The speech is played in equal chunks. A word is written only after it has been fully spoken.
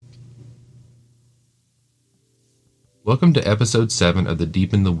Welcome to episode 7 of the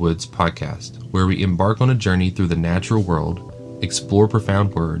Deep in the Woods podcast, where we embark on a journey through the natural world, explore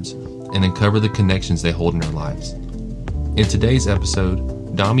profound words, and uncover the connections they hold in our lives. In today's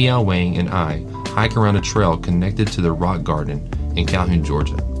episode, Damiao, Wang, and I hike around a trail connected to the Rock Garden in Calhoun,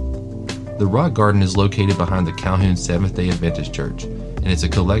 Georgia. The Rock Garden is located behind the Calhoun Seventh-day Adventist Church, and it's a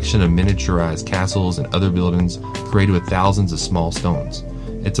collection of miniaturized castles and other buildings created with thousands of small stones.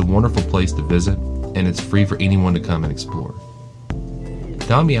 It's a wonderful place to visit, and it's free for anyone to come and explore.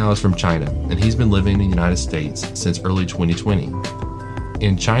 Damiao is from China, and he's been living in the United States since early 2020.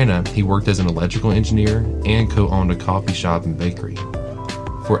 In China, he worked as an electrical engineer and co-owned a coffee shop and bakery.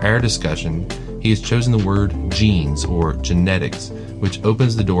 For our discussion, he has chosen the word genes or genetics, which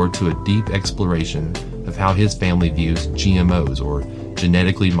opens the door to a deep exploration of how his family views GMOs or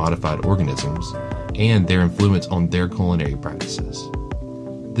genetically modified organisms and their influence on their culinary practices.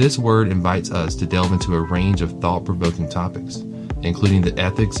 This word invites us to delve into a range of thought-provoking topics, including the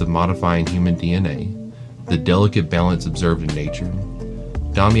ethics of modifying human DNA, the delicate balance observed in nature,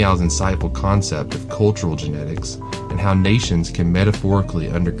 Damiao's insightful concept of cultural genetics, and how nations can metaphorically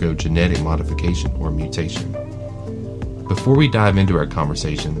undergo genetic modification or mutation. Before we dive into our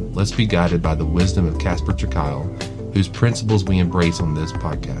conversation, let's be guided by the wisdom of Casper ter Kuile, whose principles we embrace on this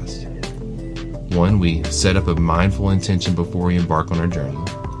podcast. 1, we set up a mindful intention before we embark on our journey.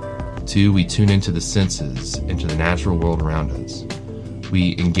 2, we tune into the senses, into the natural world around us.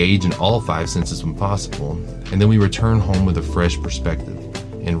 We engage in all 5 senses when possible, and then we return home with a fresh perspective,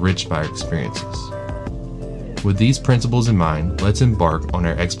 enriched by our experiences. With these principles in mind, let's embark on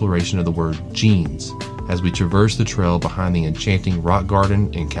our exploration of the word genes as we traverse the trail behind the enchanting Rock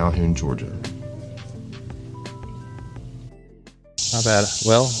Garden in Calhoun, Georgia. Not bad.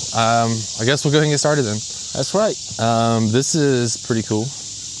 Well, I guess we'll go ahead and get started then. That's right. This is pretty cool.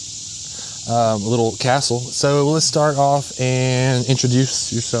 A little castle. So let's start off and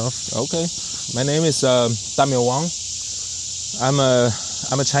introduce yourself. Okay. My name is Damiao Wang. I'm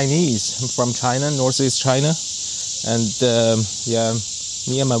a Chinese. I'm from China, Northeast China, and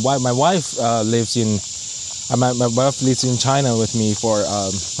me and my wife. My wife lives in. My wife lives in China with me for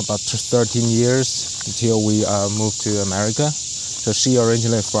about 13 years until we moved to America. So she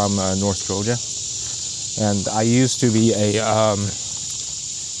originally from North Georgia, and I used to be a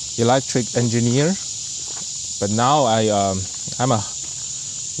electric engineer, but now I'm a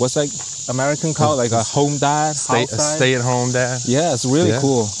what's like American called like a home dad, stay-at-home dad. Yeah, it's really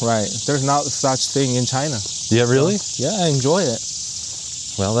cool, right? There's not such thing in China. Yeah, really? So, yeah, I enjoy it.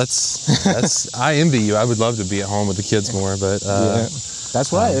 Well, that's I envy you. I would love to be at home with the kids more, but yeah,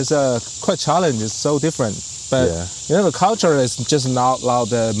 that's right. It's quite challenging. It's so different. But the culture is just not allow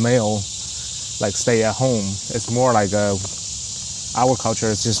the male like stay at home. It's more like our culture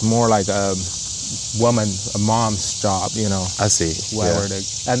is just more like a mom's job. I see. Whatever.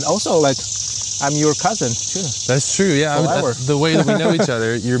 And also like I'm your cousin too. That's true. Yeah. The way that we know each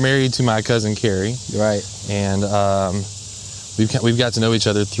other, you're married to my cousin Carrie. Right. And we've got to know each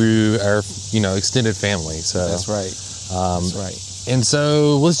other through our extended family. So that's right. That's right. And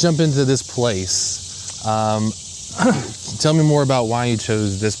so let's jump into this place. Tell me more about why you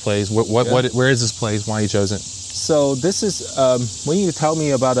chose this place. Where is this place? Why you chose it? So this is when you tell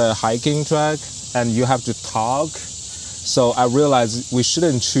me about a hiking track and you have to talk. So I realized we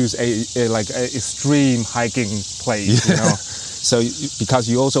shouldn't choose a extreme hiking place, So because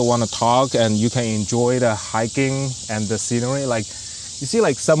you also want to talk and you can enjoy the hiking and the scenery. Like you see,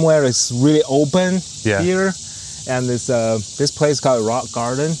 like somewhere it's really open here, and it's this place called Rock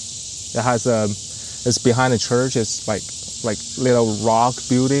Garden. It has it's behind the church. It's like little rock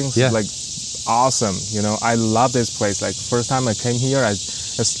buildings. Yeah. Like awesome. I love this place. Like first time I came here, I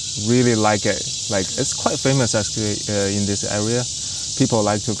just really like it. Like it's quite famous actually in this area. People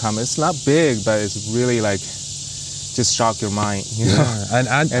like to come. It's not big, but it's really like just shock your mind. And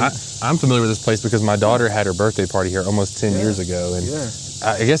I'm familiar with this place because my daughter had her birthday party here almost 10 years ago, and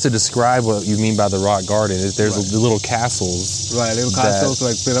I guess to describe what you mean by the Rock Garden is there's the little castles. Right, little castles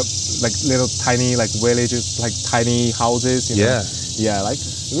like built up like little tiny like villages, like tiny houses. Yeah, like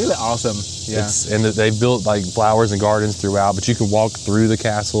really awesome. Yeah, and they built like flowers and gardens throughout, but you can walk through the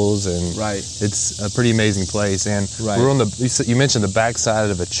castles, and it's a pretty amazing place. And we're on you mentioned the backside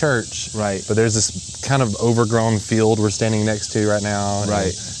of a church, right? But there's this kind of overgrown field we're standing next to right now,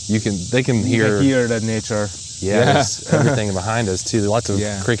 right? They can hear the nature. There's everything behind us too. Lots of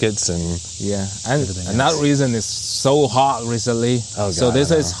crickets and and that reason is so hot recently. Oh God, so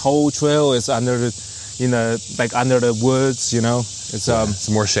this whole trail is under the under the woods. It's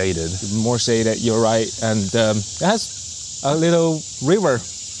more shaded. More shaded. You're right, and it has a little river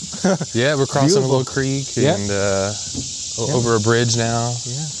Yeah, we're crossing Beautiful. a little creek Yeah. and over a bridge now.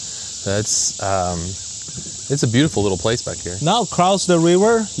 Yeah. That's it's a beautiful little place back here. Now cross the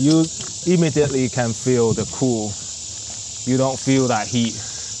river, you immediately can feel the cool. You don't feel that heat.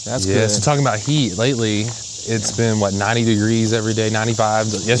 That's Yeah, good. so talking about heat, lately it's been, 90 degrees every day, 95.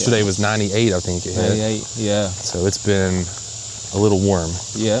 Yesterday was 98, I think it hit. 98, yeah. So it's been a little warm.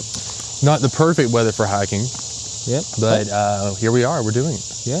 Yep. Not the perfect weather for hiking, Yep. but here we are, we're doing it.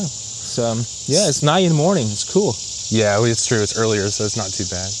 Yeah. So, it's 9 in the morning. It's cool. Yeah, it's true, it's earlier, so it's not too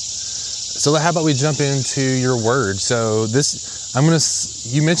bad. So how about we jump into your word? So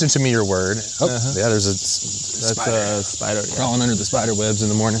you mentioned to me your word. Oh, yeah, there's a Spider. Yeah. crawling under the spider webs in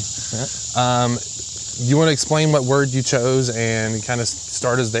the morning. Yeah. You want to explain what word you chose and kind of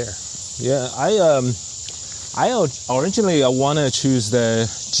start us there? Yeah, I originally want to choose the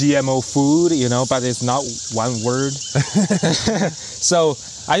GMO food, but it's not one word. So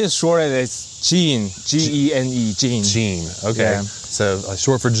I just shorted it as gene, Gene, gene. Gene, okay. Yeah. So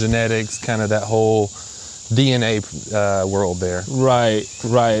short for genetics, kind of that whole DNA world there. Right,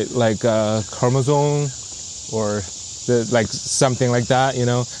 like chromosome or something like that,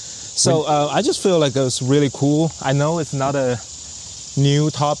 So I just feel like it was really cool. I know it's not a new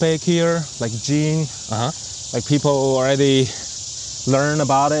topic here, like gene. Like people already learn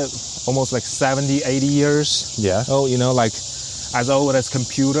about it almost like 70, 80 years. Yeah. Oh, like as old as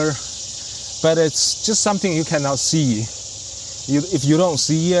computer. But it's just something you cannot see. If you don't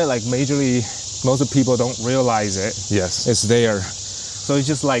see it, like majorly, most of people don't realize it. Yes. It's there. So it's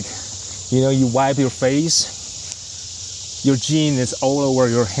just like, you wipe your face, your gene is all over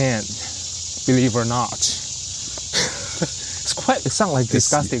your hand, believe it or not. It sounds like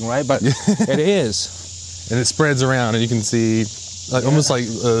disgusting, right? But it is. And it spreads around, and you can see, almost like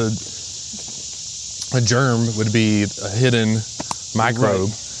a germ would be a hidden microbe.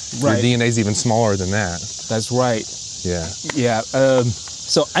 Right. Your DNA is even smaller than that. That's right. Yeah. Yeah.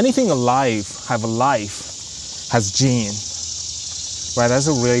 So anything alive, has gene. Right. That's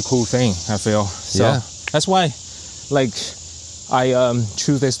a really cool thing, I feel. So Yeah. that's why, I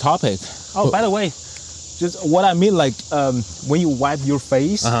choose this topic. Oh, by the way, just what I mean, when you wipe your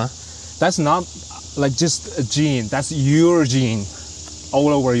face, that's not just a gene. That's your gene, all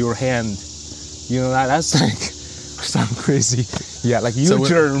over your hand. That's sound crazy. Yeah, like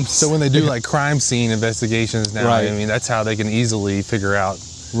germs. So when they do crime scene investigations now, Right. I mean, that's how they can easily figure out,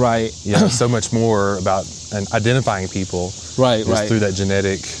 Right. so much more about identifying people. Right. Just through that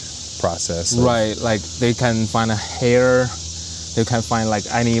genetic process. Right. Like they can find a hair, they can find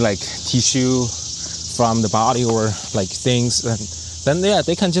any tissue from the body or things, and then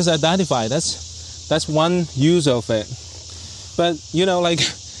they can just identify. That's one use of it. But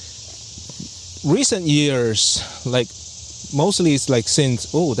recent years, mostly it's since,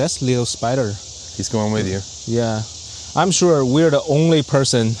 that's little spider. He's going with you. Yeah. I'm sure we're the only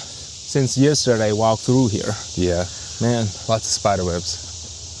person since yesterday walked through here. Yeah. Man. Lots of spider webs.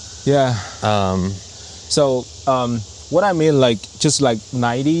 Yeah. So what I mean, just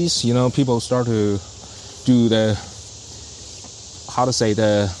 90s, people start to do the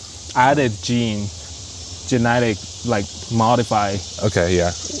added gene, genetic, modify. Okay,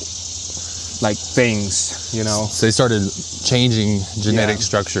 yeah. Things, So they started changing genetic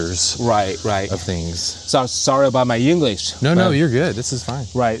structures Right. of things. So sorry about my English. No, you're good. This is fine.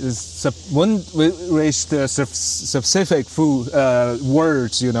 Right. When we reach the specific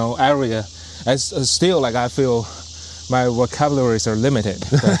words, area, it's still I feel my vocabularies are limited.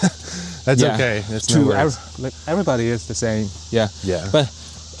 That's okay. That's no worries. Everybody is the same. Yeah. Yeah. But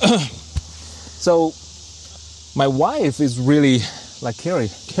so my wife is really Carrie.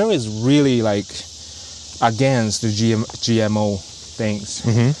 Carrie is really against the GMO things.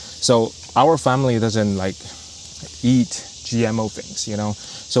 Mm-hmm. So our family doesn't eat GMO things,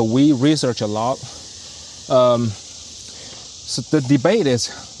 So we research a lot. So the debate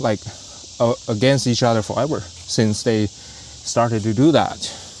is against each other forever since they started to do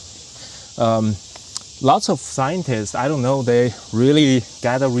that. Lots of scientists, I don't know, they really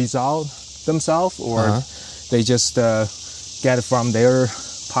get a result themselves or they just get it from their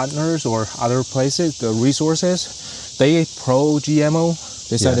partners or other places, the resources. They pro GMO.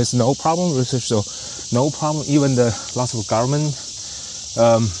 They said it's no problem. Research, so no problem. Even the lots of government,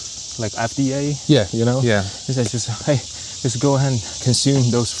 FDA. Yeah. Yeah. They said just go ahead and consume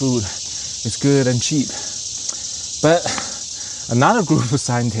those food. It's good and cheap. But another group of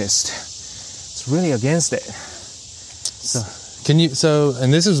scientists is really against it. So. And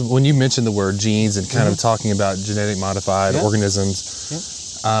this is when you mentioned the word genes and kind of talking about genetic modified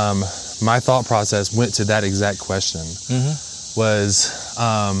organisms, my thought process went to that exact question. Was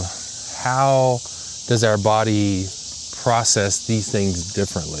how does our body process these things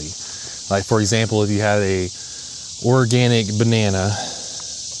differently? Like, for example, if you had a organic banana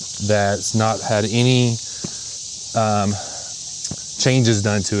that's not had any changes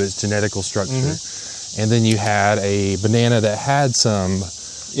done to its genetical structure, and then you had a banana that had some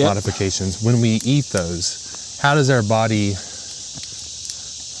modifications, when we eat those, how does our body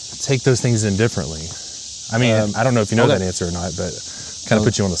take those things in differently? I mean, I don't know if you know that answer or not, but kind of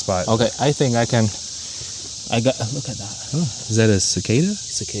put you on the spot. Okay, I think I can. Look at that. Oh, is that a cicada?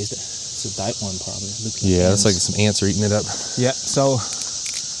 Cicada. It's a diet one, probably. Look at Yeah, it's like some ants are eating it up. Yeah, so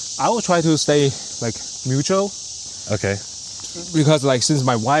I will try to stay like neutral. Okay. Because like since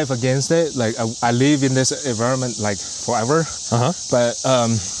my wife against it, like I live in this environment like forever. But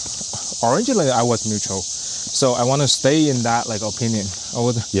originally I was neutral, so I want to stay in that like opinion. I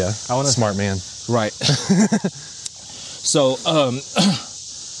want to smart man. Right. So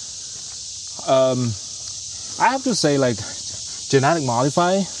I have to say like genetic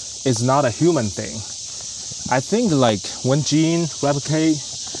modify is not a human thing. I think like when gene replicate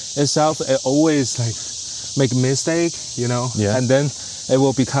itself, it always like make a mistake, you know, and then it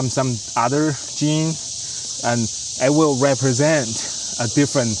will become some other gene, and it will represent a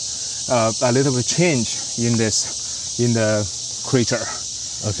different, a little bit change in the creature.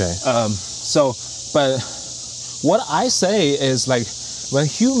 Okay. So, but what I say is like when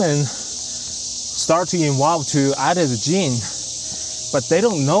humans start to evolve to edit the gene, but they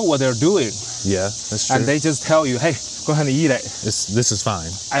don't know what they're doing. Yeah, that's true. And they just tell you, hey, go ahead and eat it. This is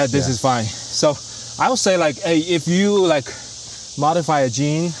fine. This is fine. So I would say like, hey, if you like modify a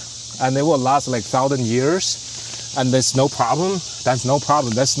gene and it will last like 1,000 years and there's no problem, that's no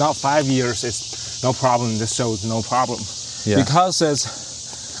problem. That's not 5 years, it's no problem. This shows no problem. Yeah. Because as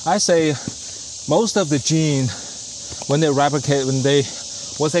I say, most of the gene, when they replicate, when they,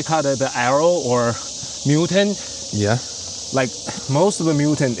 what's they call it, the arrow or mutant? Yeah. Like most of the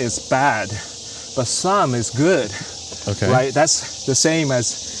mutant is bad, but some is good. Okay. Right? That's the same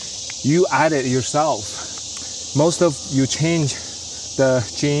as you add it yourself. Most of you change the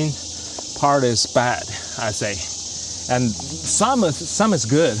gene part is bad, I say. And some is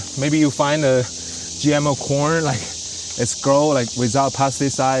good. Maybe you find a GMO corn, like it's grow like without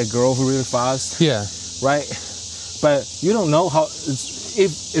pesticide, it grows really fast. Yeah. Right? But you don't know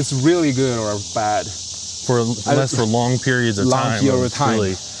if it's really good or bad. Unless for long periods of time.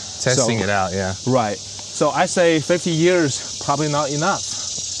 Really testing it out, yeah. Right. So I say 50 years, probably not enough.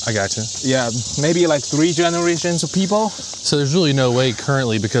 I gotcha. Yeah, maybe like 3 generations of people. So there's really no way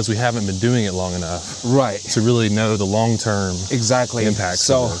currently, because we haven't been doing it long enough, right, to really know the long-term impacts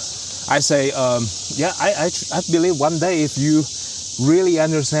so of this. I say, I believe one day if you really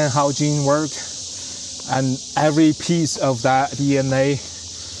understand how gene work and every piece of that DNA,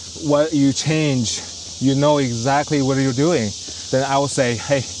 what you change, you know exactly what you're doing, then I would say,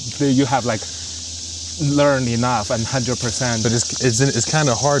 hey, you have like learned enough and 100%. But it's kind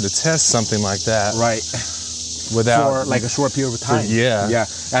of hard to test something like that, right? Without for like a short period of time. Yeah,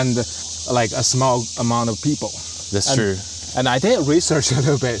 and like a small amount of people. That's true. And I did research a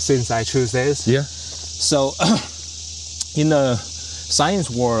little bit since I choose this. Yeah. So in the science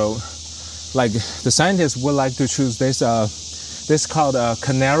world, like the scientists would like to choose this called a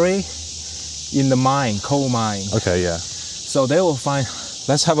canary in the mine, coal mine. Okay, yeah. So they will find.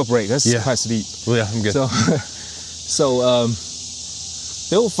 Let's have a break. Let's quite sleep. Well, yeah, I'm good. So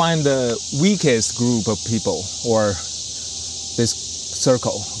they will find the weakest group of people or this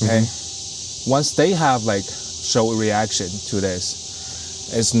circle. Okay. Once they have like show a reaction to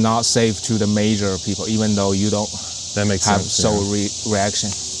this, it's not safe to the major people, even though you don't. That makes have sense. show reaction.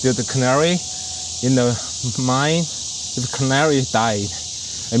 The canary in the mine, if the canary died,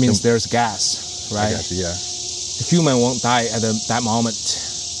 it means there's gas, right? I got you, yeah. The human won't die at that moment,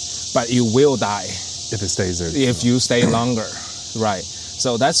 but you will die if it stays there. If you stay longer, right?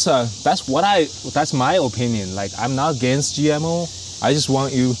 So that's my opinion. Like I'm not against GMO. I just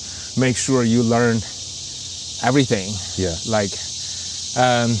want you make sure you learn everything. Yeah. Like,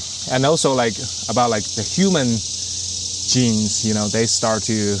 and also like about like the human genes. You know, they start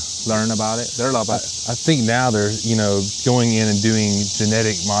to learn about it. They're a lot about. I think now they're going in and doing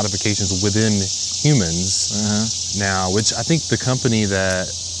genetic modifications within humans now, which I think the company that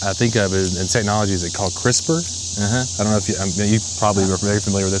I think of in technology is called CRISPR. I don't know if you probably are very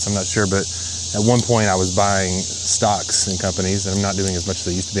familiar with this. I'm not sure, but at one point I was buying stocks in companies, and I'm not doing as much as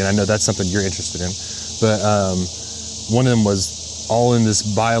I used to be. And I know that's something you're interested in, but one of them was all in this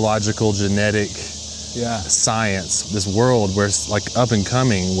biological genetic science, this world where it's like up and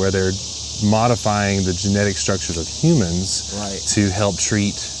coming, where they're modifying the genetic structures of humans Right. to help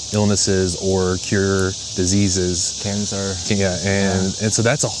treat illnesses or cure diseases. Cancer. Yeah, and so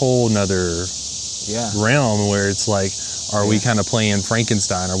that's a whole nother Yeah. realm where it's like, are we kind of playing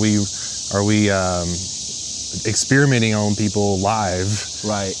Frankenstein? Are we experimenting on people live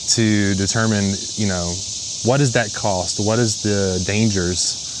Right. to determine, what does that cost? What is the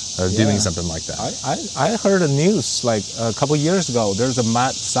dangers of doing something like that? I heard the news like a couple years ago. There's a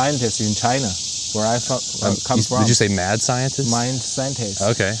mad scientist in China where I come from. Did you say mad scientist? Mind scientist.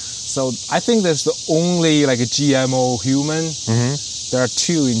 Okay. So I think there's the only like a GMO human. Mm-hmm. There are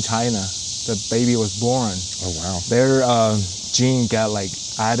 2 in China. The baby was born. Oh, wow. Their gene got like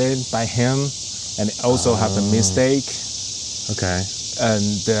added by him, and also have a mistake. Okay. And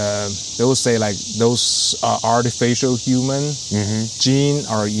they will say like those artificial human gene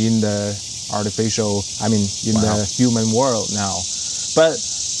are in the the human world now. But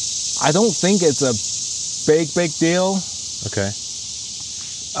I don't think it's a big deal. Okay.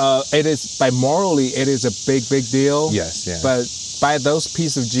 It is morally it is a big deal. Yes, yeah. But by those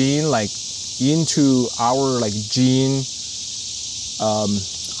piece of gene like into our like gene,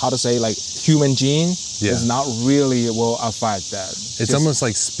 human gene is not really will affect that. It's almost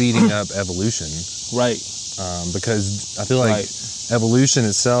like speeding up evolution. Right. Because I feel like evolution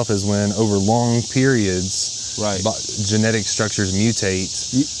itself is when over long periods genetic structures mutate.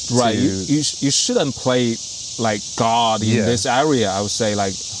 You shouldn't play like God in this area. I would say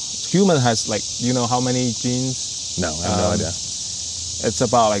like human has like how many genes? No, I have no idea. It's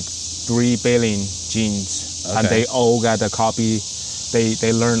about like 3 billion genes, and they all got a copy.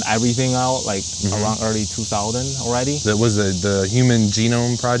 They learned everything out like around early 2000 already. That was the Human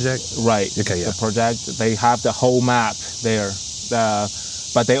Genome Project? Right. Okay, yeah. The project, they have the whole map there.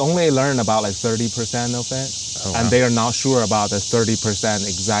 But they only learn about like 30% of it. Oh, wow. And they are not sure about the 30%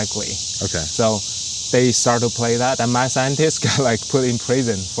 exactly. Okay. So they start to play that, and my scientist got like put in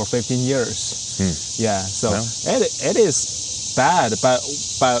prison for 15 years. Yeah, so it is bad, but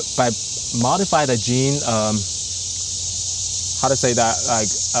by modify the gene, how to say that, like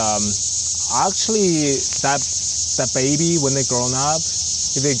actually that baby when they grown up,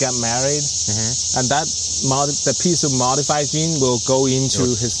 if they get married, and the piece of modified gene will go into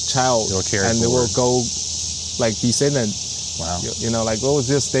his child, and it will go like descendant. Wow. Like will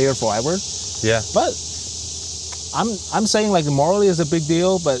just stay there forever. Yeah. But I'm saying like morally is a big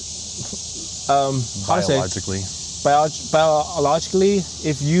deal, but how to say biologically,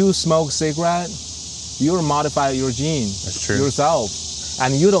 if you smoke cigarette, you'll modify your gene. That's true. Yourself,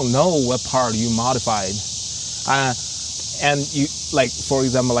 and you don't know what part you modified. And you, like for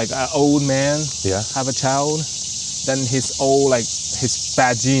example, like an old man have a child, then his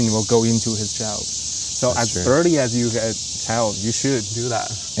bad gene will go into his child. So as early as you get a child, you should do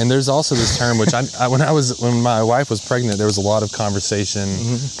that. And there's also this term which when my wife was pregnant, there was a lot of conversation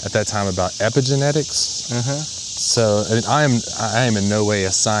at that time about epigenetics. So I am in no way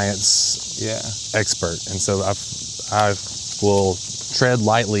a science expert, and so I will tread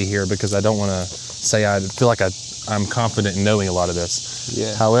lightly here because I don't want to say I feel like I'm confident in knowing a lot of this.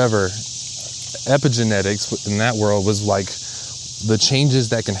 Yeah. However, epigenetics in that world was like the changes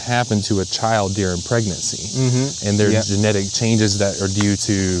that can happen to a child during pregnancy, and their genetic changes that are due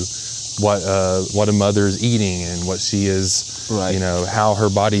to what a mother is eating and what she is, how her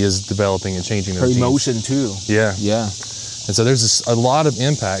body is developing and changing. Her emotion too. Yeah. And so there's a lot of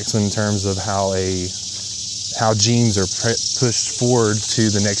impacts in terms of how genes are pushed forward to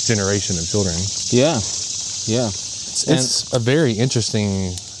the next generation of children. Yeah. It's a very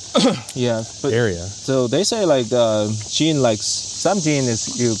interesting area. So they say like gene, like some gene is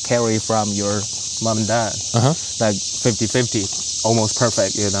you carry from your mom and dad, like 50-50, almost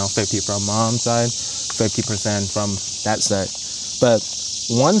perfect, 50 from mom's side, 50% from that side. But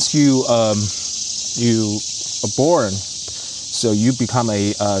once you are born, so you become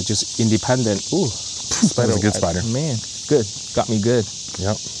a just independent. Ooh, spider! That was a good spider. Man, good, got me good.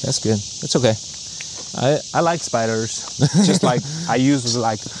 Yep, that's good. It's okay. I like spiders, just like I use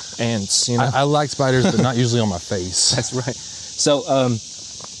like ants. I like spiders, but not usually on my face. That's right. So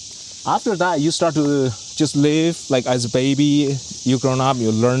after that, you start to just live like as a baby. You grown up,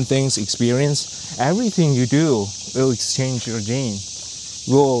 you learn things, experience. Everything you do will exchange your gene,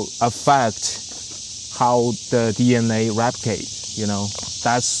 will affect how the DNA replicate.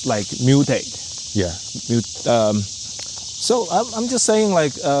 That's like mutate. Yeah. So I'm just saying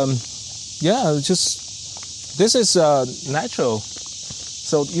like. This is natural.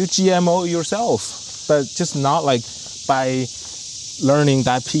 So you GMO yourself, but just not like by learning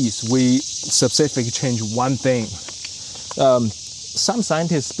that piece. We specifically change one thing. some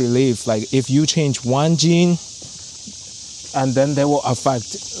scientists believe like if you change one gene, and then they will affect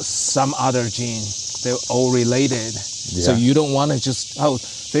some other gene. They're all related. Yeah. So you don't want to just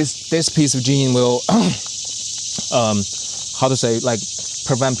this piece of gene will how to say like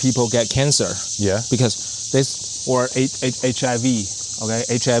prevent people get cancer. Yeah. Because this or HIV. Okay,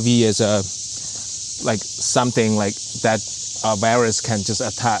 HIV is like something like that a virus can just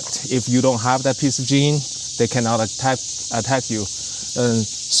attack. If you don't have that piece of gene, they cannot attack you.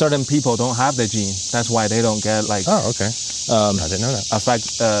 Certain people don't have the gene. That's why they don't get like. Oh, okay. I didn't know that. Affect.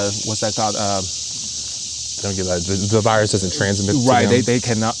 What's that called? I don't get that. The virus doesn't transmit. Right. To them. They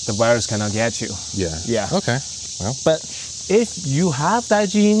cannot. The virus cannot get you. Yeah. Yeah. Okay. Well. But if you have that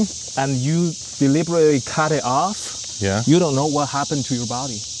gene and you deliberately cut it off, yeah, you don't know what happened to your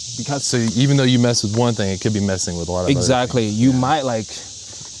body because. So even though you mess with one thing, it could be messing with a lot of. Exactly. You might like.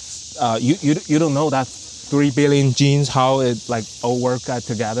 You don't know that 3 billion genes how it like all work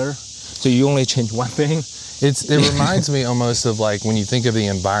together. So you only change one thing. It reminds me almost of like when you think of the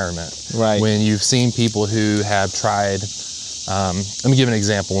environment. Right. When you've seen people who have tried. Let me give an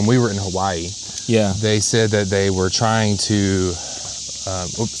example. When we were in Hawaii. Yeah. They said that they were trying to.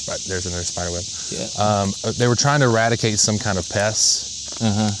 Oops! There's another spider web. Yeah. They were trying to eradicate some kind of pests,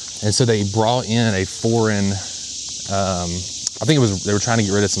 and so they brought in a foreign. I think they were trying to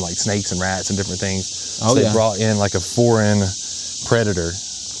get rid of some like snakes and rats and different things. So they brought in like a foreign predator,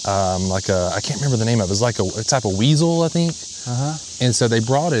 I can't remember the name of it. It was like a type of weasel, I think. And so they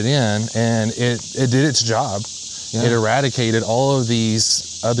brought it in, and it did its job. Yeah. It eradicated all of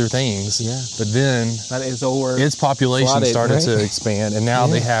these other things. Yeah. But then that is over. Its population started to expand, and now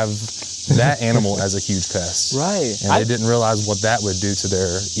they have that animal as a huge pest. Right. And they didn't realize what that would do to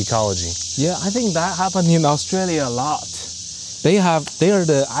their ecology. Yeah, I think that happened in Australia a lot. They are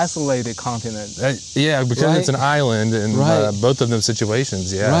the isolated continent. Because it's an island in both of them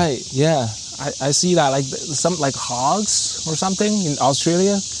situations. Yeah. Right. Yeah. I see that like some like hogs or something in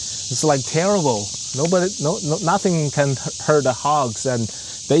Australia. It's like terrible. Nothing can hurt the hogs, and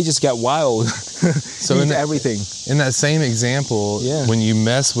they just get wild. So eat everything. In that same example, when you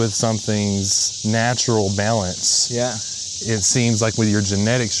mess with something's natural balance, it seems like with your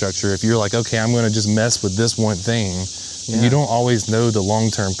genetic structure, if you're like, okay, I'm going to just mess with this one thing, you don't always know the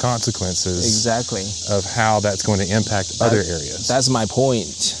long-term consequences of how that's going to impact other areas. That's my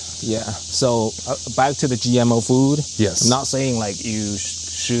point. Yeah. So back to the GMO food. Yes. I'm not saying like you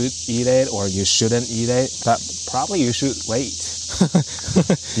should eat it or you shouldn't eat it, but probably you should wait.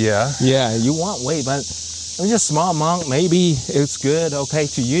 Yeah. Yeah, you want wait, but just small amount, maybe it's good, okay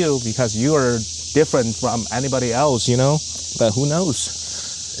to you because you are different from anybody else, you know? But who knows?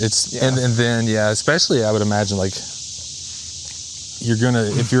 And then, especially I would imagine like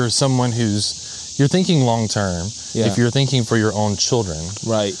if you're someone you're thinking long term, if you're thinking for your own children.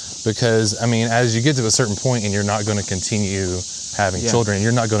 Right. Because, I mean, as you get to a certain point and you're not going to continue having children,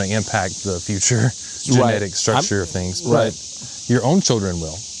 you're not going to impact the future genetic structure of things. But your own children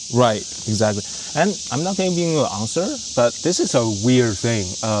will. Right, exactly. And I'm not giving you an answer, but this is a weird thing.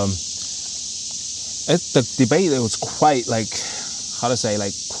 The debate was quite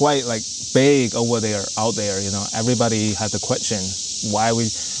big over there, out there, you know. Everybody had the question, why we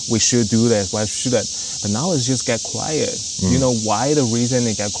should do this, why should that? But now it's just get quiet. You know why the reason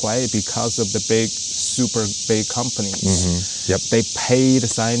it got quiet? Because of the super big companies. Yep. They pay the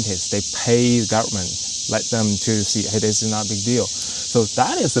scientists, they pay the government, let them to see, hey, this is not a big deal. So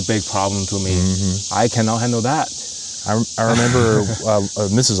that is the big problem to me. I cannot handle that. I remember,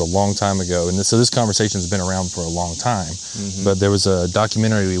 this is a long time ago, and so this conversation has been around for a long time, but there was a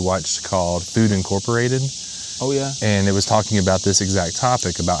documentary we watched called Food Incorporated. Oh, yeah. And it was talking about this exact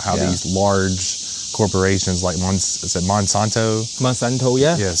topic, about how these large corporations like Monsanto. Monsanto,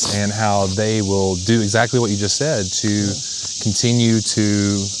 yeah. Yes, and how they will do exactly what you just said to continue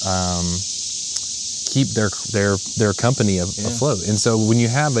to keep their company afloat. And so when you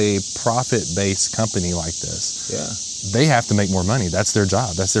have a profit-based company like this, they have to make more money. That's their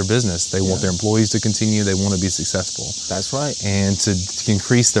job. That's their business. They want their employees to continue. They want to be successful. That's right. And to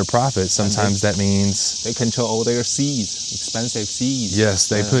increase their profits, sometimes that means they control all their seeds, expensive seeds. Yes,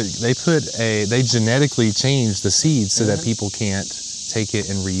 they genetically change the seeds so that people can't take it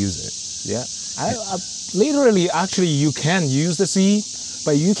and reuse it. Yeah, I literally, actually, you can use the seed,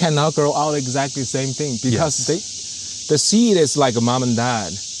 but you cannot grow out exactly the same thing because the seed is like a mom and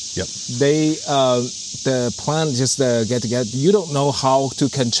dad. Yep. The plant just get together. You don't know how to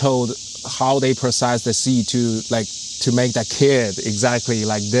control how they process the seed to make that kid exactly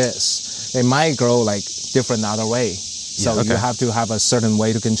like this. They might grow like different other way. So you have to have a certain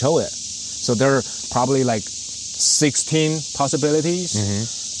way to control it. So they're probably like 16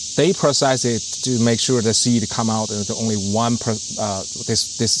 possibilities. They process it to make sure the seed come out and only one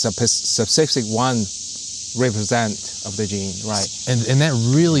this specific one represent of the gene, right? And that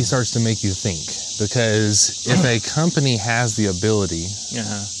really starts to make you think, because if a company has the ability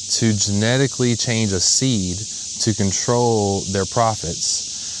to genetically change a seed to control their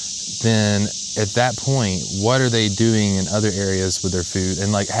profits, then at that point, what are they doing in other areas with their food?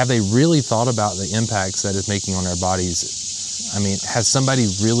 And like, have they really thought about the impacts that it's making on our bodies? I mean, has somebody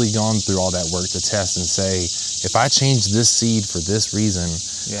really gone through all that work to test and say, if I change this seed for this reason,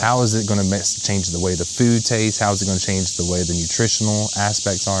 how is it going to change the way the food tastes? How is it going to change the way the nutritional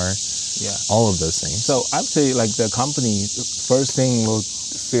aspects are? Yeah. All of those things. So I would say like the company, first thing will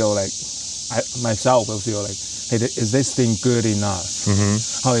feel like, myself will feel like, hey, is this thing good enough?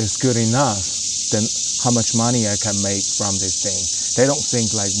 Oh, it's good enough. Then how much money I can make from this thing? They don't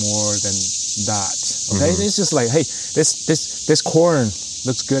think like more than that. Okay, it's just like, hey, this corn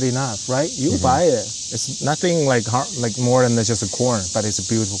looks good enough, right? You buy it. It's nothing like more than just a corn, but it's a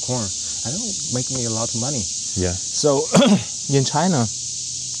beautiful corn. I don't make me a lot of money. Yeah. So in China,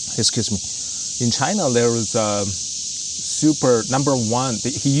 in China there was a super number one.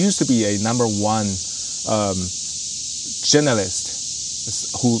 He used to be a number one journalist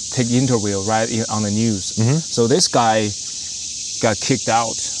who take interview right on the news. So this guy got kicked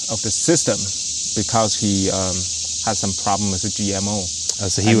out of the system because he had some problem with the GMO.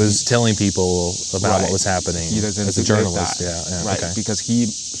 So he was telling people about what was happening as a journalist. Right, because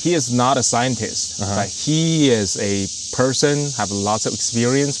he is not a scientist, but he is a person, have lots of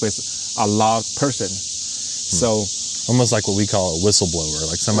experience with a lot of person. So almost like what we call a whistleblower,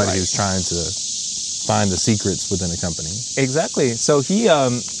 like somebody who's trying to find the secrets within a company. Exactly. So he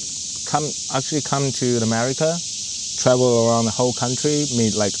come to America, travel around the whole country,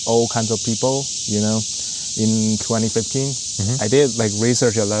 meet like all kinds of people, in 2015. I did like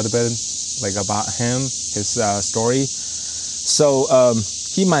research a little bit like about him, his story. So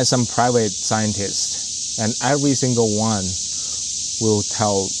he met some private scientists, and every single one will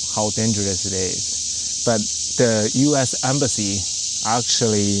tell how dangerous it is. But the U.S. Embassy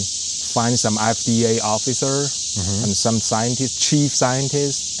actually find some FDA officer and some scientist, chief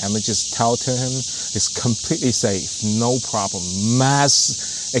scientist, and we just tell to him it's completely safe, no problem.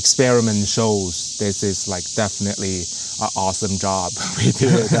 Mass experiment shows this is like definitely an awesome job we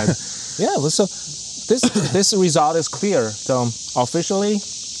did. And so this result is clear. So officially,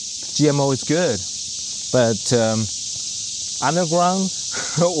 GMO is good, but underground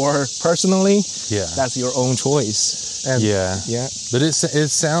or personally, that's your own choice. And but it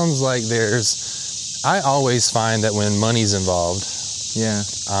sounds like I always find that when money's involved,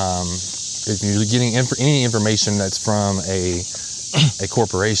 if you're getting any information that's from a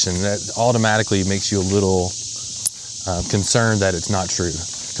corporation, that automatically makes you a little concerned that it's not true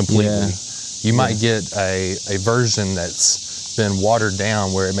completely. You might get a version that's been watered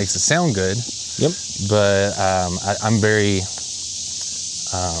down where it makes it sound good. But I'm very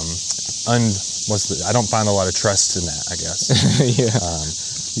I don't find a lot of trust in that, I guess.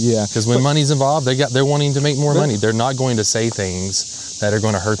 Because when money's involved, they're wanting to make more money. They're not going to say things that are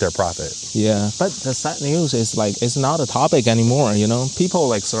going to hurt their profit. But the sad news is like it's not a topic anymore. People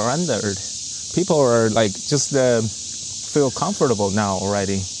like surrendered. People are like just feel comfortable now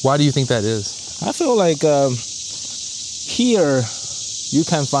already. Why do you think that is? I feel like here you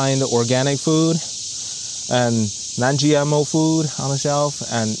can find organic food and non-GMO food on the shelf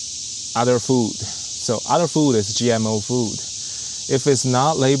and other food. So other food is GMO food. If it's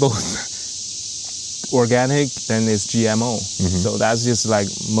not labeled organic, then it's GMO. So that's just like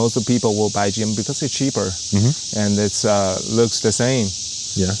most of people will buy GMO because it's cheaper and it's looks the same.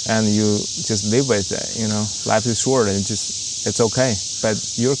 And you just live with it. Life is short and it's okay. But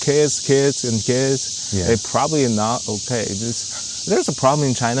your kids, they probably not okay. There's a problem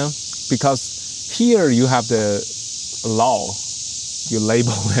in China because here you have the law. You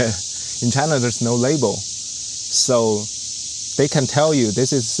label it. In China, there's no label. So they can tell you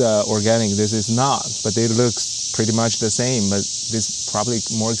this is organic, this is not, but it looks pretty much the same, but this is probably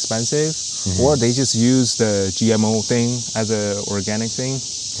more expensive. Or they just use the GMO thing as an organic thing.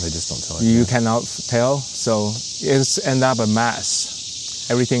 They just don't tell you. You cannot tell. So it's end up a mess.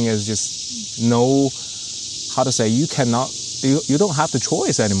 Everything is just you cannot, you don't have the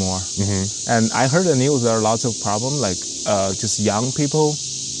choice anymore. And I heard the news, there are lots of problems, like just young people,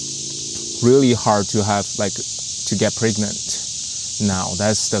 really hard to have, like, to get pregnant now.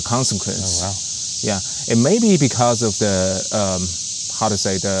 That's the consequence. Oh, wow. It may be because of the,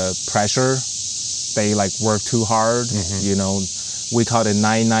 the pressure. They, like, work too hard, we call it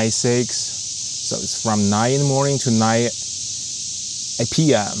 996. So it's from 9 in the morning to 9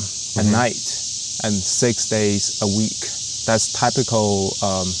 p.m. at night, and 6 days a week. That's typical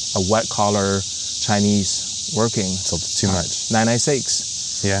a white collar Chinese working. So too much.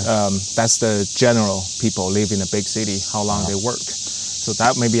 996. Yeah. That's the general people live in a big city, how long they work. So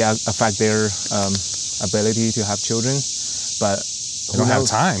that maybe affect their ability to have children, but they don't have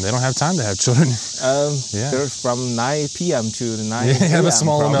time. They don't have time to have children. They're from 9 p.m. to 9 You p.m. have a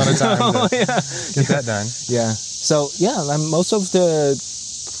small amount of time to get that done. Yeah. So and most of the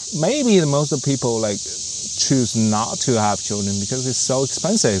people like choose not to have children because it's so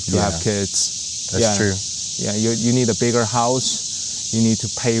expensive to have kids. That's true. Yeah, you need a bigger house. You need to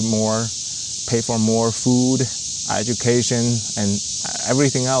pay for more food, education, and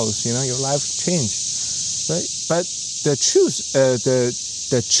everything else. Your life change. But the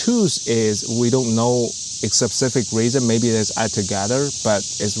truth is we don't know a specific reason. Maybe it's add together, but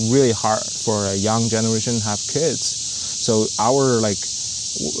it's really hard for a young generation to have kids. So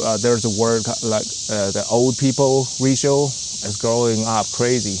there's a word like the old people ratio is growing up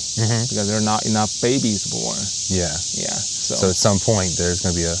crazy because there are not enough babies born. Yeah. Yeah. So at some point there's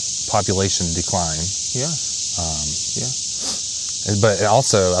going to be a population decline. Yeah. But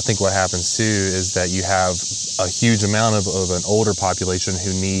also, I think what happens too is that you have a huge amount of an older population who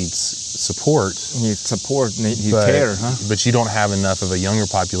needs support. Need care, huh? But you don't have enough of a younger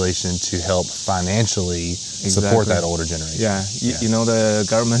population to help financially support that older generation. Yeah. The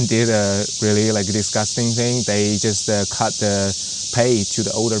government did a really disgusting thing. They just cut the pay to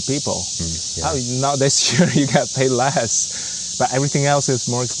the older people. Now this year you got paid less, but everything else is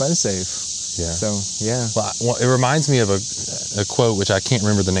more expensive. Yeah. So Well, it reminds me of a quote which I can't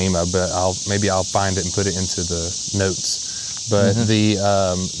remember the name of, but I'll find it and put it into the notes. But the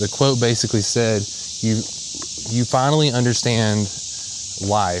quote basically said, "You finally understand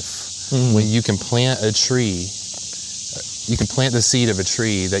life when you can plant a tree. You can plant the seed of a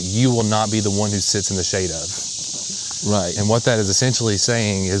tree that you will not be the one who sits in the shade of." Right. And what that is essentially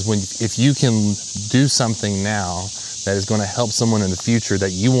saying is if you can do something now that is going to help someone in the future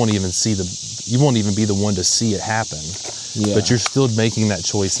that you won't even be the one to see it happen, but you're still making that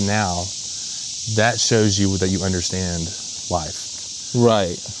choice now, that shows you that you understand life.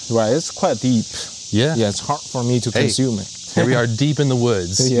 Right. It's quite deep. Yeah. It's hard for me to consume it. Here we are deep in the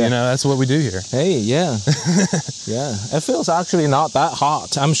woods. Yeah. That's what we do here. Hey, yeah. It feels actually not that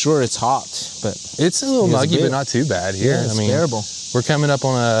hot. I'm sure it's hot, but it's a little muggy, but not too bad here. Yeah, it's bearable. We're coming up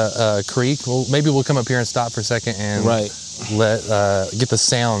on a creek. Well, maybe we'll come up here and stop for a second and get the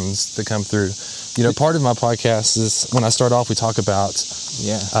sounds that come through. Part of my podcast is when I start off, we talk about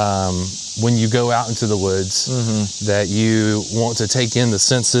when you go out into the woods, that you want to take in the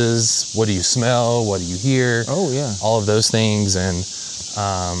senses. What do you smell? What do you hear? Oh, yeah. All of those things. And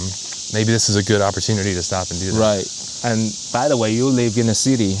maybe this is a good opportunity to stop and do that. Right. And by the way, you live in a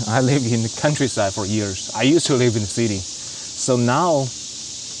city. I live in the countryside for years. I used to live in the city. So now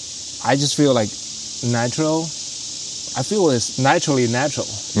I just feel like natural. I feel it's naturally natural.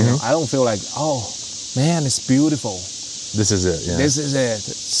 I don't feel like, oh, man, it's beautiful. This is it. Yeah. This is it.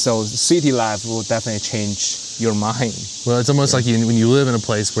 So city life will definitely change your mind. Well, it's almost like when you live in a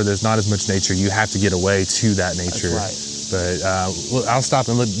place where there's not as much nature, you have to get away to that nature. That's right. But I'll stop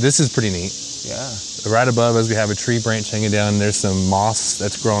and look. This is pretty neat. Yeah. Right above us, we have a tree branch hanging down. There's some moss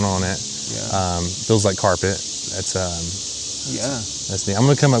that's grown on it. Yeah. Feels like carpet. That's neat. I'm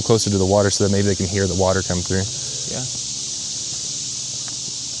going to come up closer to the water so that maybe they can hear the water come through. Yeah.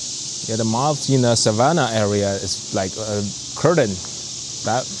 Yeah, the moths in the savannah area is like a curtain.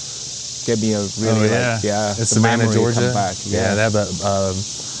 That gave me a really it's Savannah, Georgia. Back. Yeah, they have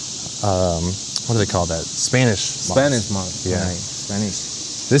what do they call that? Spanish moth. Yeah, right. Spanish.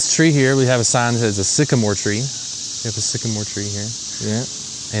 This tree here, we have a sign that says a sycamore tree. We have a sycamore tree here. Yeah.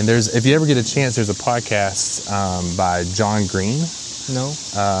 And if you ever get a chance, there's a podcast by John Green. No.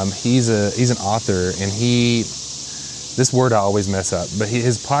 He's an author, and this word I always mess up, but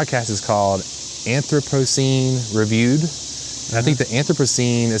his podcast is called Anthropocene Reviewed. And I think the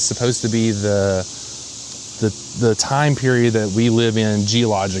Anthropocene is supposed to be the time period that we live in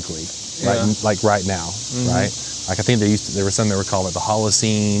geologically, like right now, right? Like I think there were some that were called the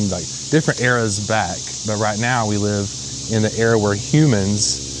Holocene, like different eras back. But right now we live in the era where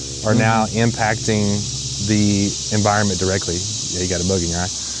humans are now impacting the environment directly. Yeah, you got a bug in your eye.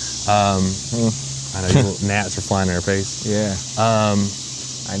 I know little gnats are flying in our face. Yeah. I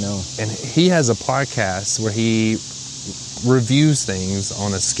know. And he has a podcast where he reviews things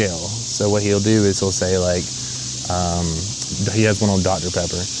on a scale. So what he'll do is he'll say he has one on Dr.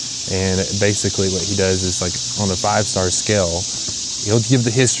 Pepper. And basically what he does is on a 5-star scale, He'll give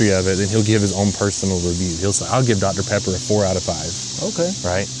the history of it, and he'll give his own personal review. He'll say, "I'll give Dr. Pepper a 4 out of 5." Okay.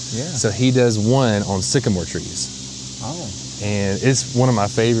 Right? Yeah. So he does one on sycamore trees. Oh. And it's one of my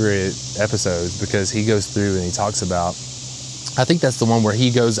favorite episodes because he goes through and he talks about, I think that's the one where he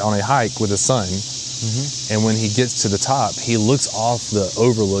goes on a hike with his son. Mm-hmm. And when he gets to the top, he looks off the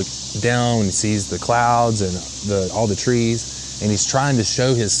overlook down and sees the clouds and all the trees. And he's trying to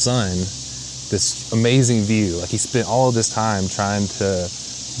show his son this amazing view. Like he spent all of this time trying to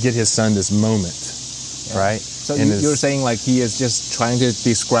get his son this moment, right? So you're saying like he is just trying to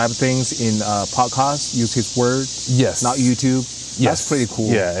describe things in a podcast, use his words, yes, not YouTube. Yes. That's pretty cool.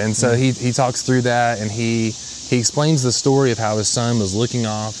 Yeah, and so he talks through that, and he explains the story of how his son was looking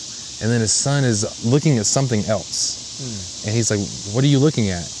off, and then his son is looking at something else, and he's like, "What are you looking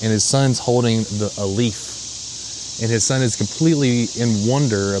at?" And his son's holding a leaf, and his son is completely in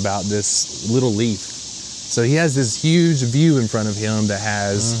wonder about this little leaf. So he has this huge view in front of him that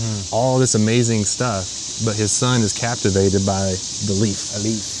has all this amazing stuff, but his son is captivated by the leaf,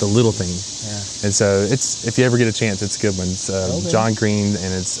 the little thing. Yeah. And so if you ever get a chance, it's a good one. It's John Green,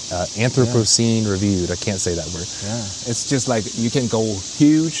 and it's Anthropocene Reviewed. I can't say that word. Yeah. It's just like you can go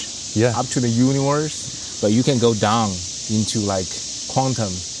huge up to the universe, but you can go down into like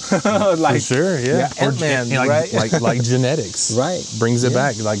quantum. For sure, yeah. Ant-Man, like, right? like genetics. Right. Brings it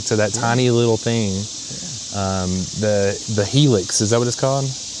back like to that tiny little thing. The helix, is that what it's called?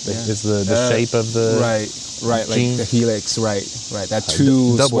 It's the shape of the right, gene? like the helix, right. That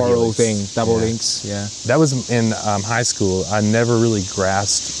two swirl thing, double links, yeah. That was in high school. I never really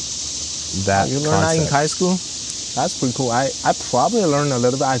grasped that You learned that concept. in high school? That's pretty cool. I probably learned a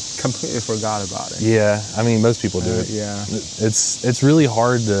little bit. I completely forgot about it. Yeah, I mean most people do it. Yeah. It's really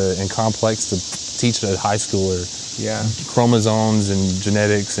hard and complex to teach a high schooler. Yeah. Chromosomes and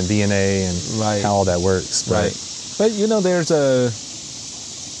genetics and DNA and how all that works. But you know, there's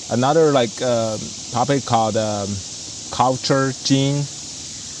another like topic called culture gene.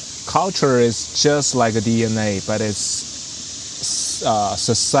 Culture is just like a DNA, but it's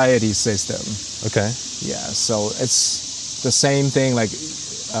society system. Okay. Yeah, so it's the same thing, like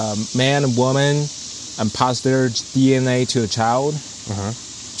man and woman and pass their DNA to a child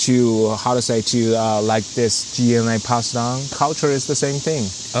to, like this DNA passed down. Culture is the same thing.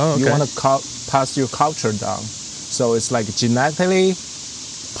 Oh, okay. You want to pass your culture down. So it's like genetically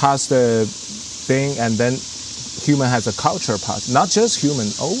pass the thing, and then human has a culture pass. Not just human,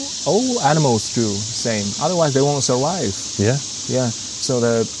 all animals do same. Otherwise they won't survive. Yeah. Yeah. So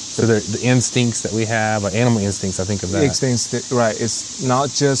the instincts that we have, like animal instincts, I think of that. Instincts, right. It's not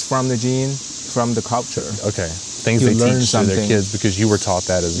just from the gene, from the culture. Okay. Things they teach to their kids because you were taught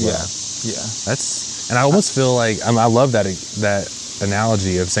that as well. Yeah. And I almost feel like, I love that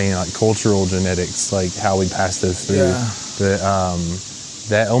analogy of saying like cultural genetics, like how we pass those through. Yeah.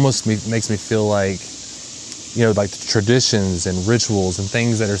 That almost makes me feel like, you know, like the traditions and rituals and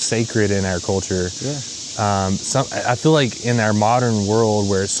things that are sacred in our culture. Yeah. I feel like in our modern world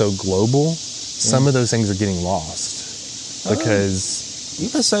where it's so global, some of those things are getting lost because you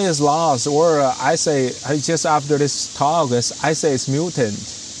can say it's lost, or I say just after this talk, I say it's mutant.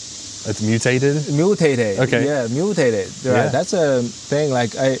 It's mutated. Mutated. Okay. Yeah, mutated. Right. Yeah. That's a thing.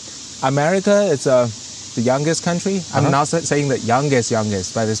 Like America, it's the youngest country. I'm not saying the youngest,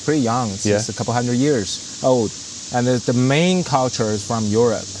 but it's pretty young. It's just a couple hundred years old, and the main culture is from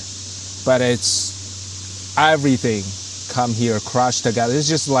Europe, but it's everything come here crushed together. It's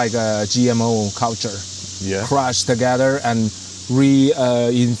just like a GMO culture, crushed together and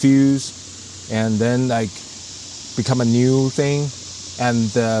re-infused, and then like become a new thing, and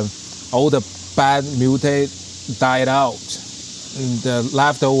all the bad mutate died out. And the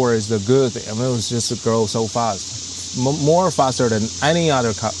leftover is the good thing. I mean, it was just grow so fast, more faster than any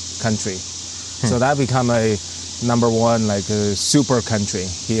other country. So that become a number one, like a super country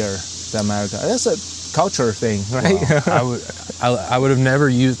here, the America. That's a culture thing, right? Wow. I would have never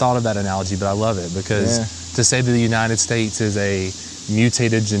thought of that analogy, but I love it because to say that the United States is a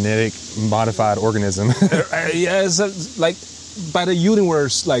mutated genetic modified organism. It's like by the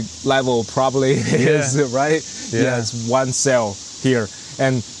universe like level probably is, right? Yeah, it's one cell here,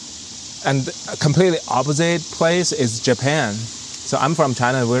 and a completely opposite place is Japan. So I'm from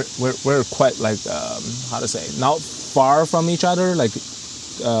China. We're quite like not far from each other, like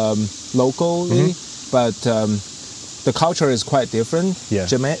locally, but the culture is quite different. Yeah.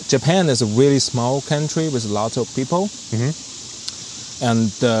 Japan is a really small country with lots of people,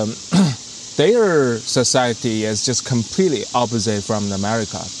 and their society is just completely opposite from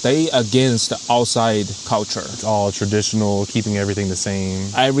America. They against the outside culture. It's all traditional, keeping everything the same.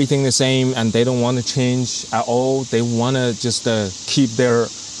 Everything the same, and they don't want to change at all. They want to just keep their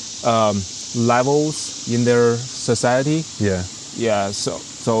levels in their society. Yeah. Yeah,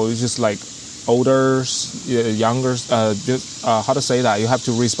 so it's just like older, younger, just how to say that? You have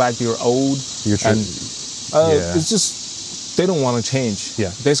to respect your old. It's just, they don't want to change.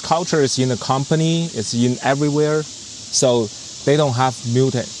 Yeah. This culture is in the company, it's in everywhere, so they don't have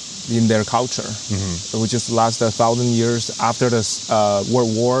mutant in their culture. It will just last 1,000 years after the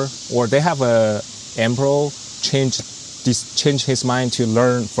World War, or they have a emperor change his mind to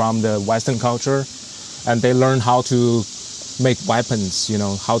learn from the Western culture, and they learn how to make weapons,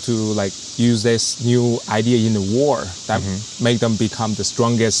 how to like use this new idea in the war that make them become the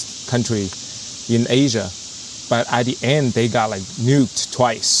strongest country in Asia. But at the end, they got like nuked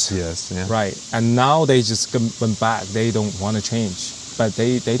twice. Yes, yeah. Right. And now they just went back. They don't want to change. But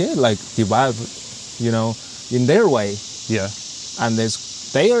they did like develop, in their way. Yeah. And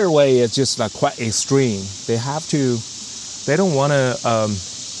their way is just like quite extreme. They don't want to,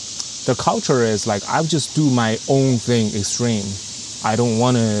 the culture is like, I'll just do my own thing extreme. I don't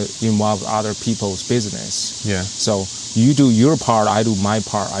want to involve other people's business. Yeah. So you do your part, I do my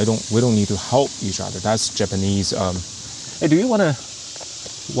part. We don't need to help each other. That's Japanese. Hey, do you want to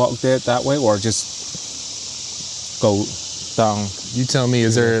walk that way or just go down? You tell me.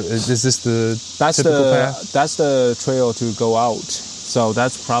 Is this the typical path? That's the trail to go out. So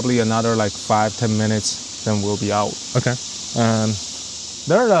that's probably another like 5-10 minutes. Then we'll be out. Okay.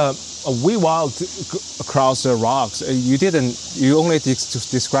 We walked across the rocks. You only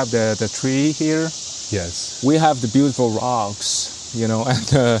described the tree here. Yes. We have the beautiful rocks, and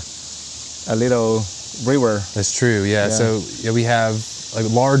a little river. That's true, yeah. So we have like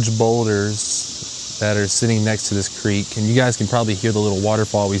large boulders that are sitting next to this creek, and you guys can probably hear the little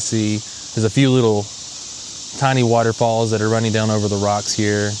waterfall we see. There's a few little tiny waterfalls that are running down over the rocks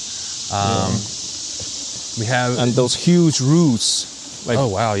here. We have... And those huge roots. Like, oh,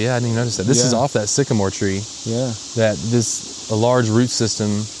 wow, yeah, I didn't even notice that. This is off that sycamore tree. Yeah. A large root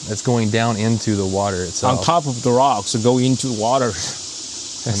system that's going down into the water itself. On top of the rocks, go into the water.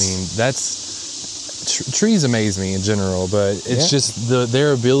 I mean, trees amaze me in general, but it's just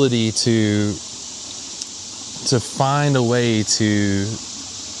their ability to find a way to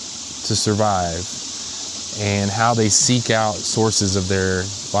survive, and how they seek out sources of their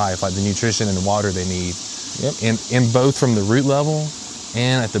life, like the nutrition and the water they need. Yep. And both from the root level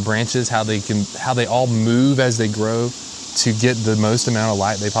and at the branches, how they all move as they grow to get the most amount of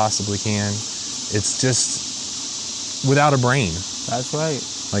light they possibly can. It's just without a brain. That's right.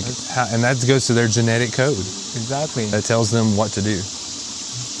 And that goes to their genetic code. Exactly. That tells them what to do.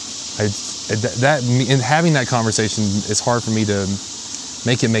 In having that conversation, it's hard for me to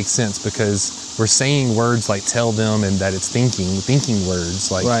make it make sense, because we're saying words like tell them, and that it's thinking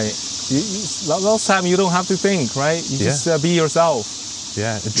words like. Right. Most time you don't have to think, right? You just be yourself.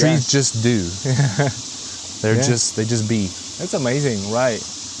 Yeah. The trees just do. They just be. That's amazing, right?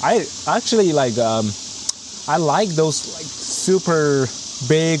 I actually like I like those like super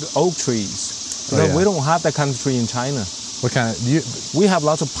big oak trees. We don't have that kind of tree in China. What kind of? We have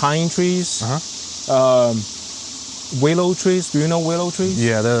lots of pine trees. Willow trees. Do you know willow trees?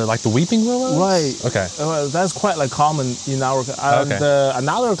 Yeah, they're like the weeping willows. Right. Okay. That's quite like common in our.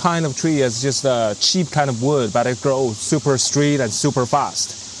 Another kind of tree is just a cheap kind of wood, but it grows super straight and super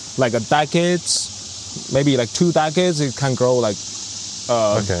fast. Like maybe like 2 decades, it can grow like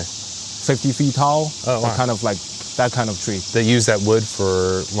 50 feet tall. Oh, wow. Kind of like that kind of tree. They use that wood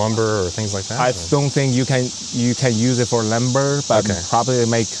for lumber or things like that? I don't think you can use it for lumber, but probably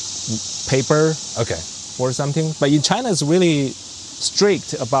make paper. Okay. Or something. But in China, it's really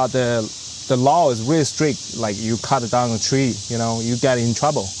strict about the law is really strict. Like you cut down a tree, you get in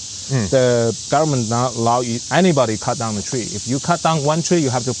trouble. The government not allow anybody cut down a tree. If you cut down one tree, you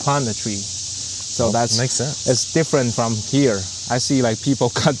have to plant a tree. So that makes sense. It's different from here. I see like people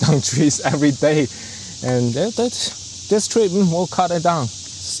cut down trees every day, and this tree, we'll cut it down.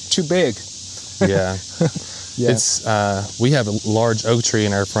 It's too big. Yeah. It's we have a large oak tree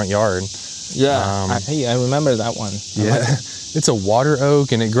in our front yard. Yeah, I remember that one. Yeah, it's a water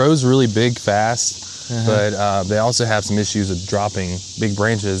oak, and it grows really big fast, but they also have some issues of dropping big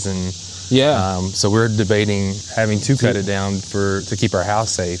branches, and so we're debating having to cut it down to keep our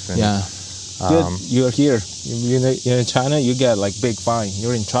house safe. And, Good. You're here. You're in China, you get like big fine.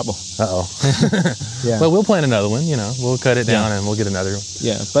 You're in trouble. Uh-oh. Well, we'll plant another one, we'll cut it down and we'll get another one.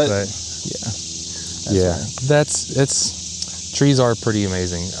 Yeah, but trees are pretty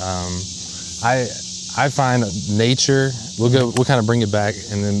amazing. I find nature. We'll kind of bring it back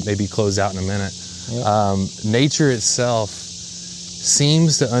and then maybe close out in a minute. Yeah. Nature itself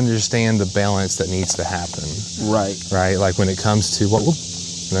seems to understand the balance that needs to happen. Right. Right. Like when it comes to what Ooh,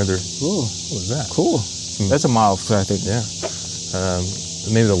 was that? cool. That's a mouse, I think. Yeah.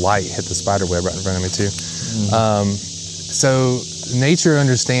 Maybe the light hit the spider web right in front of me too. So nature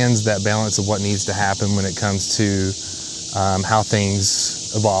understands that balance of what needs to happen when it comes to how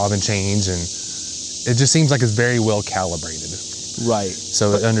things evolve and change, and it just seems like it's very well calibrated. Right.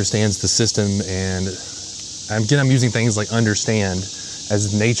 So it understands the system, and again, I'm using things like understand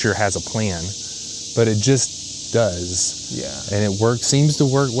as nature has a plan, but it just does. Yeah. And it seems to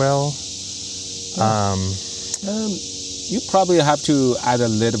work well. You probably have to add a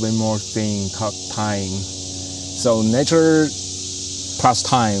little bit more thing called time. So nature plus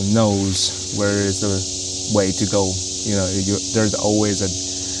time knows where is the way to go. You know, there's always a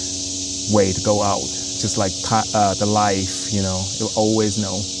way to go out. Just like the life, you know, you always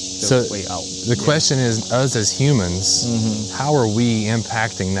know the way out. The question is, us as humans, how are we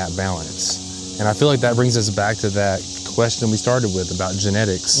impacting that balance? And I feel like that brings us back to that question we started with about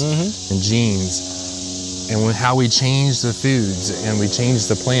genetics and genes. And how we change the foods and we change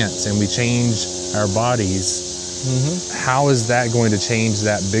the plants and we change our bodies, how is that going to change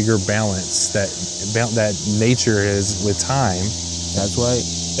that bigger balance that nature is with time? That's right.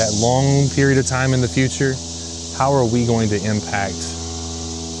 That long period of time in the future, how are we going to impact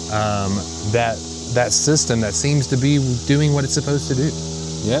that system that seems to be doing what it's supposed to do?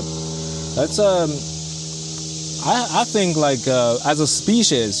 Yep. That's I think like as a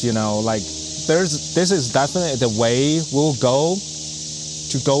species, you know, like this is definitely the way we'll go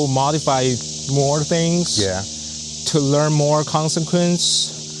to modify more things. Yeah. To learn more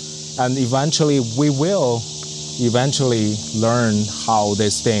consequence, and eventually we will learn how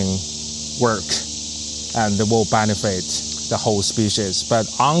this thing work, and it will benefit the whole species. But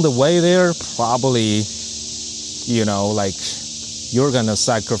on the way there, probably, you know, like you're gonna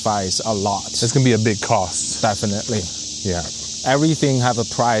sacrifice a lot. It's gonna be a big cost. Definitely. Yeah. Everything have a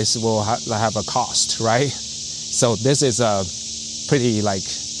price, will have a cost, right? So this is a pretty like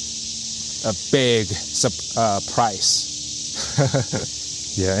a big price.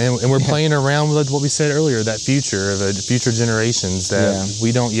 Yeah, and we're playing around with what we said earlier, that future of future generations that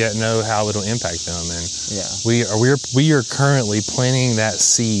we don't yet know how it'll impact them, and we are currently planting that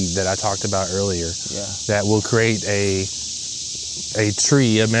seed that I talked about earlier. Yeah. That will create a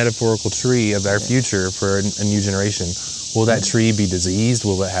tree, a metaphorical tree of our future for a new generation. Will that tree be diseased?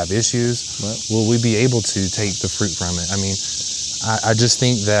 Will it have issues? Right. Will we be able to take the fruit from it? I mean, I just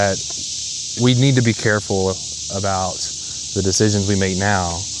think that we need to be careful about the decisions we make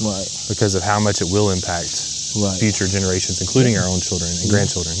now, right, because of how much it will impact future generations, including our own children and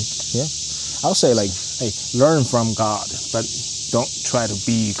grandchildren. Yeah. I'll say like, hey, learn from God, but don't try to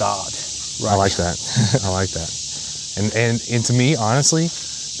be God. Right. I like that. I like that. And to me, honestly,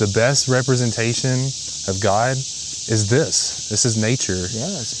 the best representation of God is this. This is nature.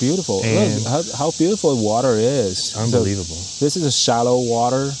 Yeah, it's beautiful. And look how beautiful water is. Unbelievable. So this is a shallow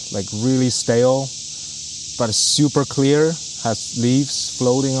water, like really stale, but it's super clear, has leaves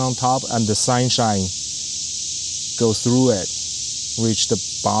floating on top, and the sunshine goes through it, reach the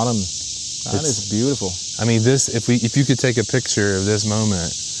bottom. That is beautiful. I mean, if you could take a picture of this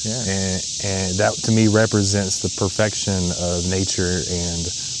moment, and that to me represents the perfection of nature and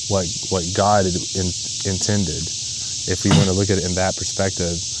what God intended, if we want to look at it in that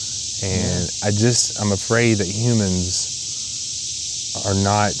perspective. And I'm afraid that humans are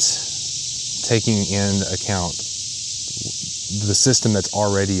not taking into account the system that's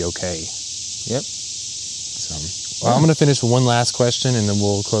already okay. Yep. So, I'm going to finish with one last question and then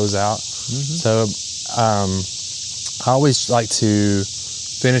we'll close out. So, I always like to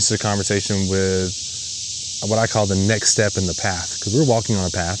finish the conversation with what I call the next step in the path, because we're walking on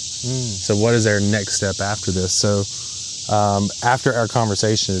a path. So what is our next step after this? So after our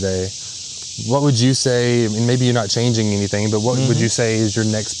conversation today, what would you say, I mean, maybe you're not changing anything, but what would you say is your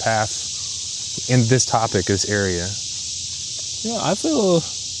next path in this topic, this area? Yeah, I feel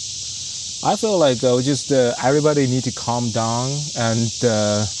like just everybody need to calm down and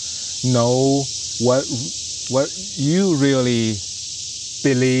know what you really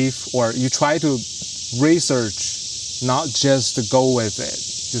believe, or you try to research, not just to go with it.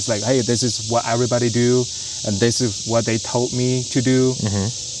 Just like, hey, this is what everybody do, and this is what they told me to do.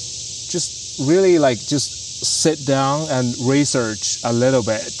 Just really just sit down and research a little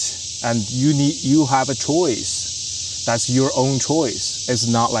bit, and you have a choice. That's your own choice. It's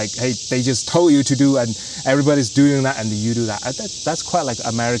not like, hey, they just told you to do and everybody's doing that and you do that. That's quite like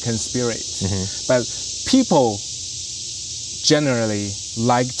American spirit. But people generally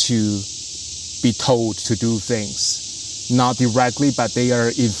like to be told to do things, not directly, but they are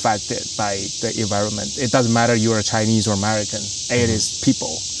infected by the environment. It doesn't matter you're Chinese or American. It is people.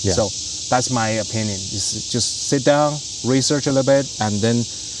 Yeah. So that's my opinion. Just sit down, research a little bit, and then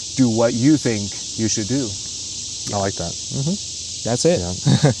do what you think you should do. I like that. That's it. Yeah.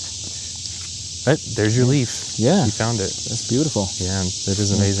 There's your leaf. Yeah. You found it. That's beautiful. Yeah, it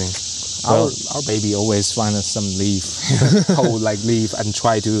is amazing. Our baby always find us some leaf, hold like leaf, and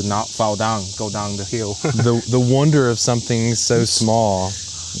try to not fall down, go down the hill. the wonder of something so small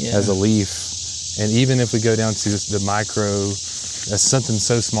as a leaf, and even if we go down to the micro, something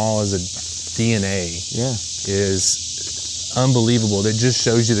so small as a DNA, is unbelievable. It just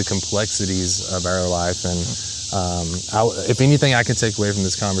shows you the complexities of our life. And if anything I can take away from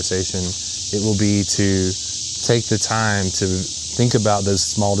this conversation, it will be to take the time to think about those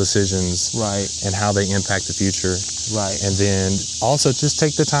small decisions, right, and how they impact the future, right, and then also just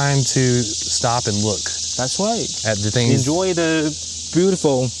take the time to stop and look. That's right. At the things. Enjoy the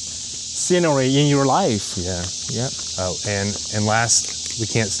beautiful scenery in your life. Yeah. Yep. Oh, and last, we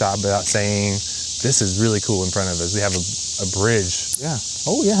can't stop without saying this is really cool in front of us. We have a bridge. Yeah.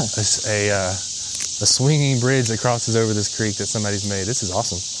 Oh yeah. A swinging bridge that crosses over this creek that somebody's made. This is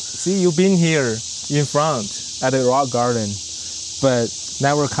awesome. See, you've been here in front at the rock garden, but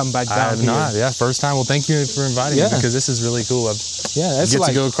never come back down I have here. not. Yeah, first time. Well, thank you for inviting me, because this is really cool. It's get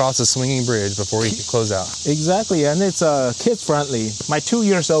like, to go across a swinging bridge before we close out. Exactly, and it's kid friendly. My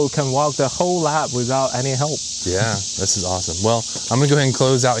 2-year-old can walk the whole lap without any help. Yeah, this is awesome. Well, I'm gonna go ahead and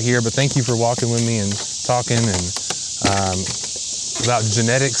close out here, but thank you for walking with me and talking and about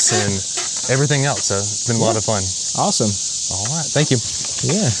genetics and everything else. So it's been a lot of fun. Awesome. All right, thank you.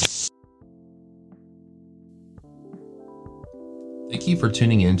 Yeah. Thank you for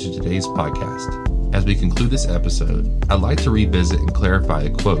tuning in to today's podcast. As we conclude this episode, I'd like to revisit and clarify a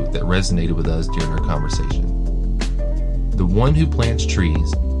quote that resonated with us during our conversation. The one who plants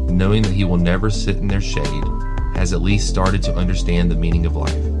trees, knowing that he will never sit in their shade, has at least started to understand the meaning of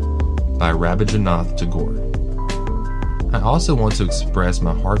life, by Rabindranath Tagore. I also want to express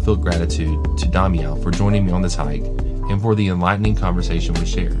my heartfelt gratitude to Damiao for joining me on this hike and for the enlightening conversation we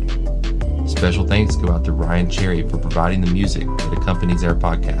shared. Special thanks go out to Ryan Cherry for providing the music that accompanies our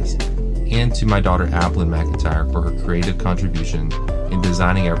podcast, and to my daughter Applin McIntyre for her creative contribution in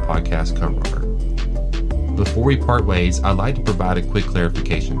designing our podcast cover art. Before we part ways, I'd like to provide a quick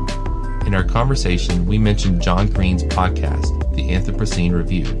clarification. In our conversation, we mentioned John Green's podcast, The Anthropocene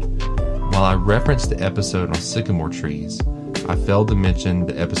Reviewed. While I referenced the episode on sycamore trees, I failed to mention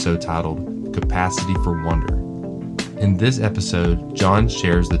the episode titled Capacity for Wonder. In this episode, John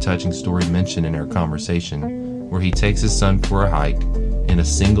shares the touching story mentioned in our conversation, where he takes his son for a hike and a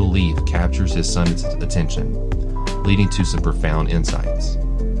single leaf captures his son's attention, leading to some profound insights.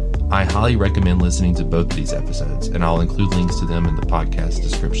 I highly recommend listening to both of these episodes, and I'll include links to them in the podcast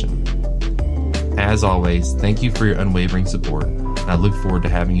description. As always, thank you for your unwavering support, and I look forward to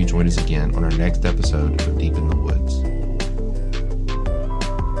having you join us again on our next episode of Deep in the Woods.